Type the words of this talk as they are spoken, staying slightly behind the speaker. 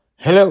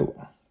Hello.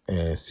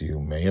 As you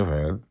may have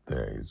heard,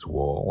 there is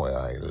war where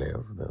I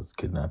live. There's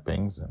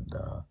kidnappings and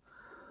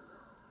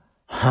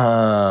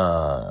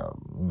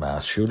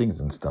mass shootings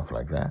and stuff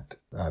like that.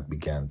 That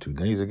began 2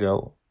 days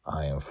ago.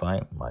 I am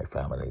fine. My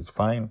family is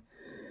fine.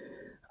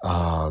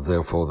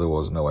 Therefore, there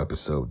was no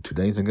episode 2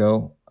 days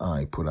ago.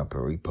 I put up a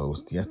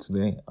repost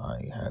yesterday.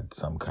 I had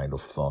some kind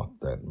of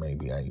thought that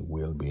maybe I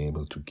will be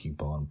able to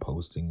keep on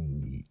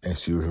posting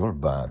as usual,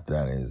 but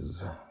that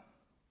is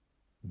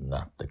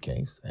not the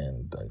case,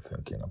 and I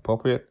think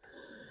inappropriate.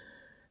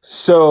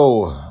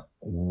 So,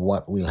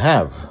 what we'll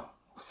have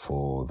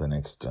for the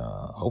next,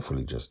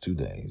 hopefully just 2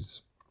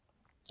 days,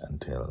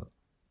 until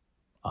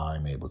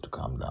I'm able to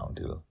calm down,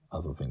 till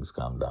other things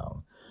calm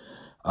down,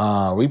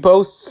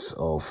 reposts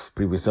of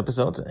previous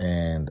episodes,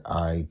 and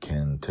I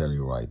can tell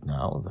you right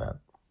now that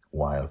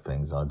while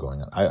things are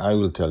going on, I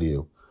will tell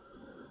you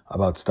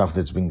about stuff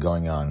that's been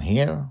going on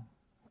here,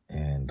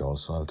 and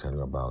also I'll tell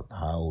you about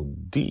how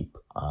deep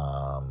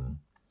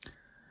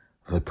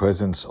the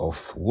presence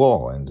of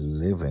war and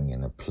living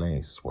in a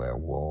place where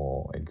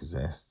war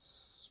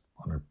exists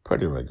on a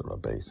pretty regular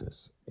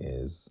basis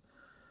is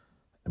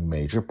a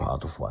major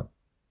part of what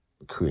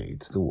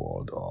creates the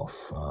world of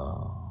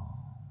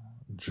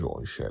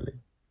Joy Shelley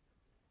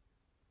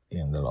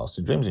in the Lost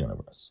in Dreams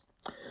universe.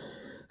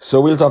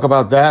 So we'll talk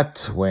about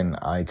that when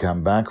I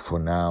come back. For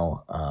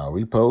now,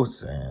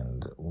 reposts,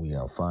 and we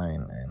are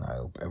fine, and I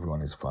hope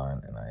everyone is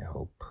fine, and I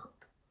hope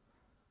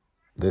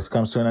this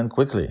comes to an end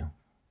quickly.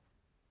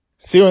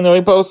 See you in the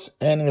reposts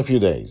and in a few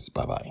days.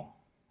 Bye-bye.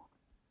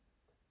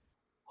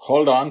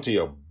 Hold on to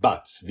your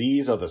butts.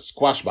 These are the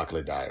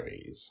Squashbuckler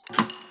Diaries.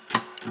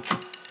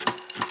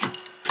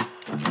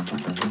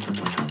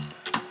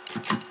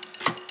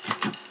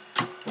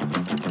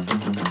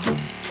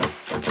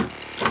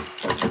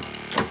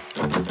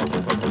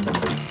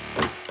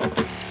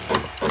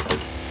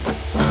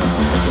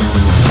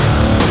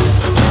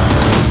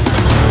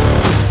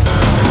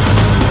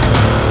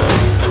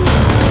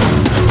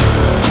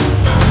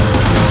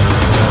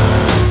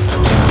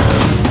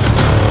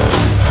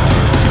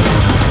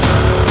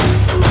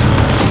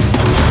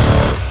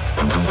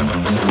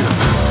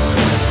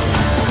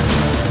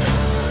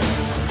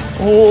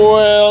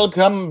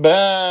 Welcome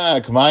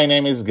back. My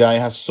name is Guy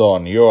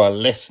Hasson. You are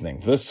listening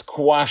to the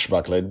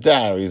Squashbuckler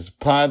Diaries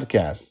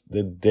podcast,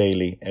 the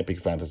daily epic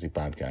fantasy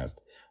podcast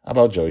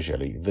about Joy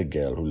Shelley, the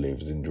girl who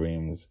lives in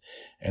dreams.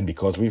 And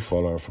because we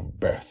follow her from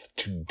birth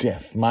to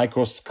death,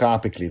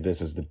 microscopically,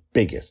 this is the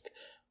biggest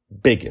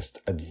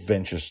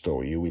adventure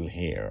story you will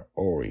hear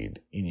or read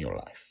in your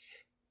life.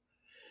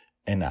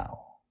 And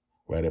now,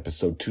 we're at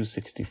episode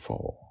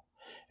 264.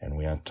 And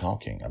we are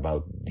talking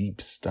about deep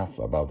stuff,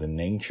 about the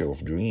nature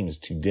of dreams.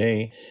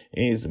 Today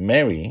is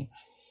Mary.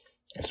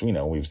 As we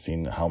know, we've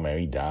seen how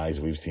Mary dies.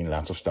 We've seen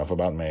lots of stuff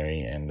about Mary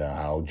and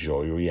how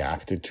Joy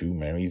reacted to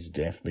Mary's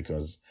death,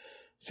 because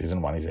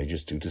season 1 is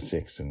ages 2 to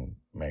 6 and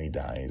Mary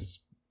dies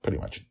pretty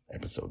much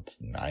episode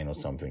 9 or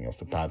something of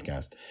the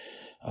podcast.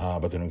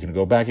 But then we can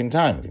go back in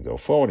time. We can go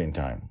forward in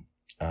time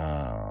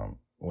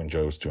when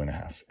Joy was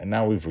 2.5. And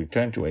now we've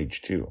returned to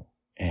age 2.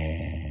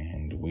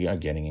 And we are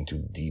getting into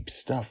deep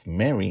stuff.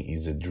 Mary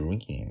is a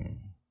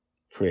dream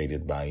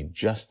created by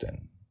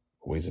Justin,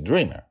 who is a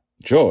dreamer.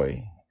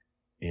 Joy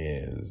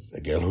is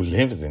a girl who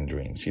lives in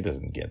dreams. She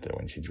doesn't get there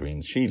when she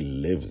dreams. She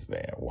lives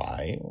there.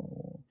 Why?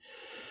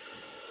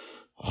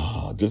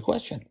 Good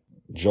question.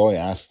 Joy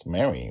asked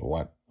Mary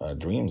what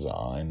dreams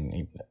are,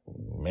 and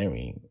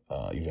Mary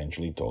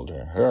eventually told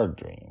her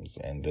dreams.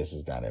 And this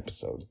is that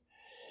episode.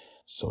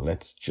 So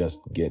let's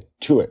just get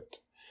to it.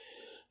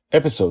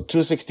 Episode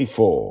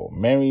 264,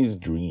 Mary's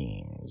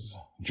Dreams.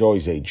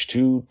 Joy's age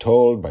 2,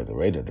 told by the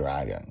Red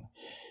Dragon.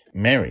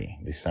 Mary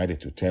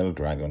decided to tell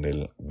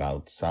Dragondale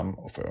about some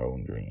of her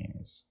own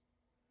dreams.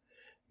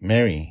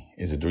 Mary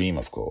is a dream,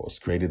 of course,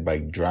 created by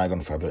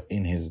Dragonfather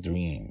in his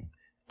dream.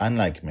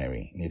 Unlike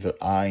Mary, neither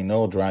I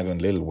nor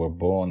Dragondale were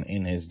born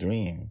in his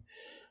dream.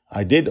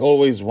 I did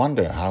always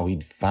wonder how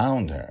he'd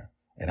found her,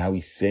 and how he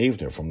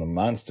saved her from the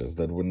monsters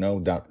that were no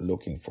doubt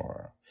looking for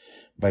her.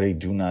 But I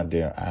do not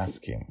dare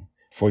ask him,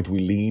 for it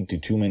will lead to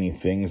too many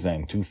things I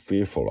am too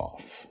fearful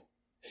of.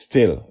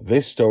 Still,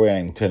 this story I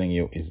am telling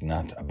you is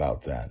not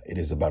about that. It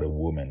is about a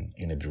woman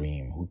in a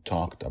dream who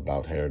talked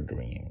about her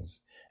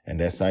dreams. And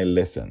as I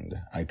listened,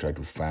 I tried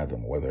to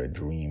fathom whether a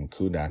dream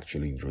could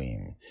actually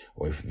dream,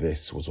 or if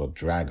this was what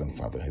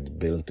Dragonfather had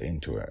built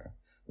into her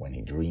when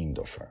he dreamed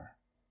of her.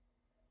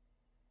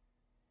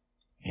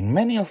 In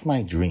many of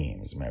my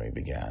dreams, Mary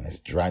began,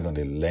 as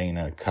Dragondale lay in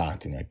her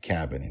cot in her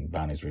cabin in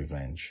Bonny's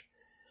Revenge,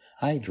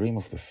 I dream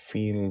of the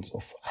fields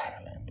of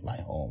Ireland, my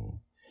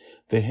home.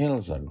 The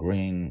hills are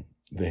green,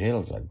 the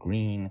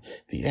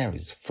air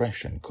is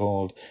fresh and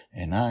cold,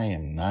 and I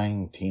am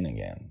 19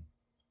 again.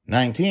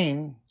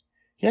 19?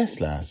 Yes,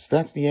 lass,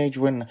 that's the age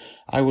when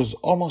I was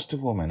almost a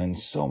woman and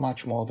so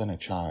much more than a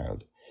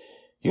child.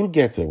 You'll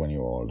get there when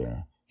you're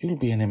older. You'll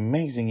be an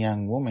amazing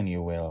young woman,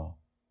 you will.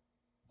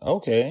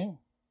 Okay.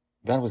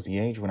 That was the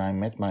age when I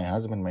met my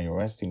husband, may he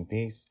rest in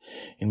peace.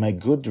 In my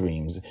good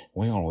dreams,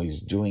 we're always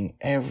doing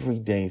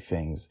everyday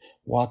things,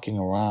 walking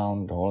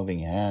around, holding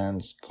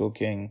hands,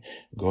 cooking,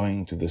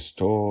 going to the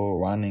store,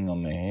 running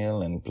on the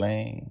hill and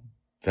playing.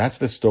 That's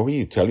the story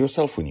you tell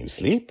yourself when you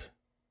sleep?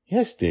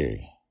 Yes,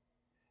 dearie.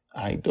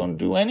 I don't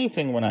do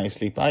anything when I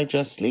sleep. I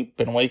just sleep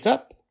and wake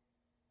up.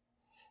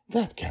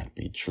 That can't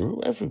be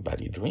true.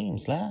 Everybody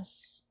dreams,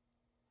 lass.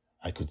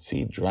 I could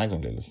see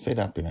Dragon Little sit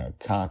up in her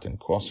cot and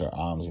cross her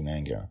arms in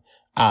anger.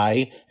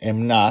 I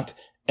am not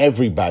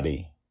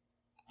everybody.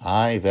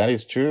 Aye, that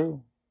is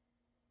true.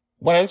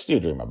 What else do you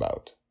dream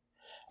about?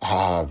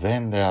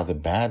 Then there are the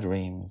bad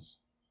dreams.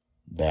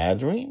 Bad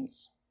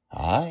dreams?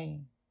 Aye.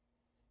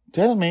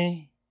 Tell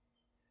me.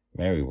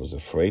 Mary was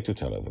afraid to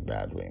tell her the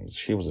bad dreams.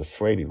 She was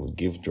afraid it would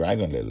give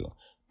Dragon Little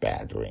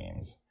bad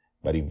dreams.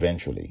 But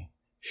eventually,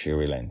 she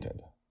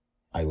relented.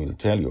 I will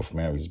tell you of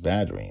Mary's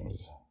bad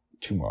dreams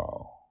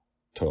tomorrow.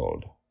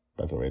 Told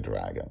by the Red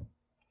Dragon.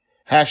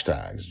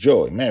 Hashtags,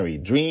 Joy, Mary,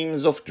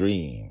 Dreams of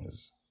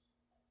Dreams.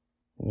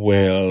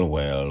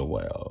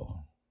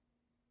 Well.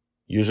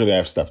 Usually I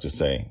have stuff to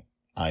say.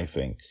 I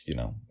think,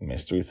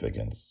 mystery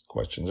thickens.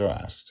 Questions are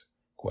asked.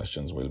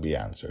 Questions will be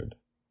answered.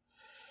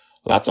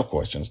 Lots of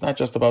questions, not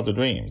just about the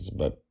dreams,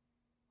 but,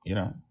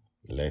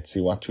 let's see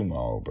what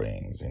tomorrow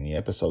brings in the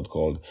episode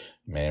called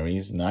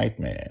Mary's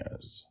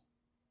Nightmares.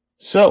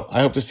 So, I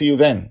hope to see you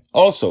then.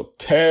 Also,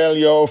 tell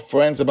your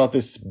friends about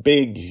this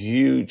big,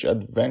 huge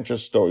adventure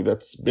story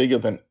that's bigger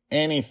than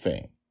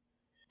anything.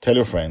 Tell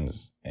your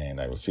friends,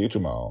 and I will see you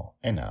tomorrow.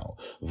 And now,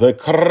 the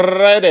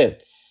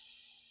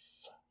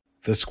credits!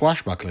 The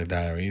Squashbuckler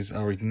Diaries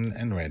are written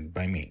and read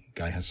by me,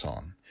 Guy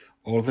Hasson.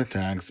 All the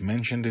tags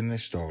mentioned in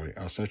this story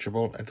are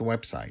searchable at the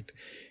website.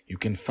 You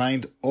can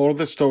find all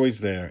the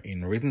stories there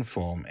in written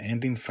form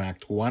and, in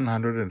fact,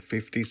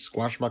 150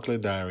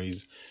 Squashbuckler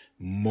Diaries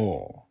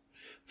more.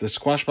 The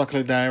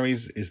Squashbuckler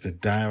Diaries is the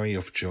diary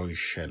of Joy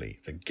Shelley,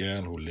 the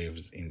girl who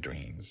lives in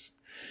dreams.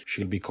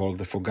 She'll be called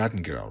the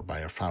Forgotten Girl by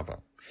her father.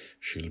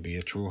 She'll be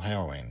a true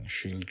heroine.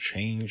 She'll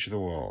change the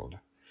world.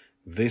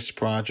 This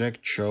project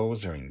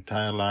shows her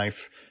entire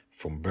life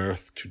from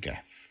birth to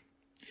death.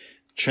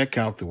 Check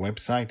out the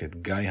website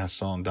at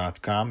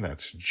guyhasson.com.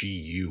 That's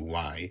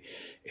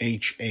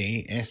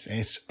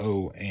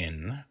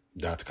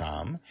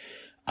GUYHASSON.com.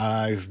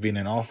 I've been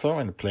an author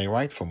and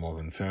playwright for more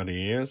than 30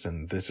 years,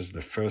 and this is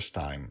the first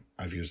time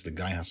I've used the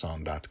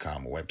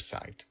guyhasson.com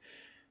website,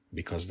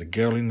 because The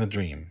Girl in the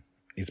Dream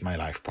is my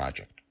life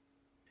project.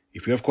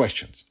 If you have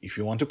questions, if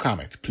you want to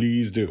comment,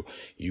 please do.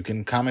 You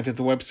can comment at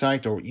the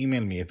website or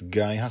email me at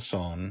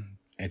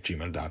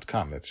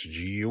guyhasson@gmail.com. That's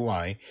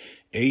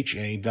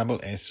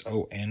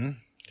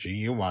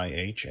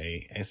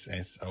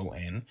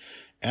GUYHASSON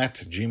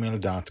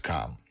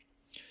 @gmail.com.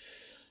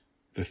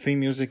 The theme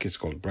music is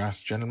called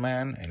Brass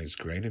Gentleman and is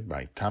created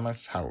by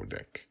Thomas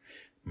Harudek.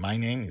 My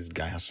name is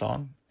Guy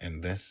Hasson,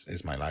 and this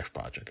is my life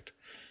project.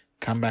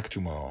 Come back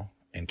tomorrow,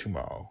 and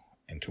tomorrow,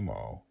 and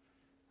tomorrow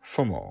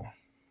for more.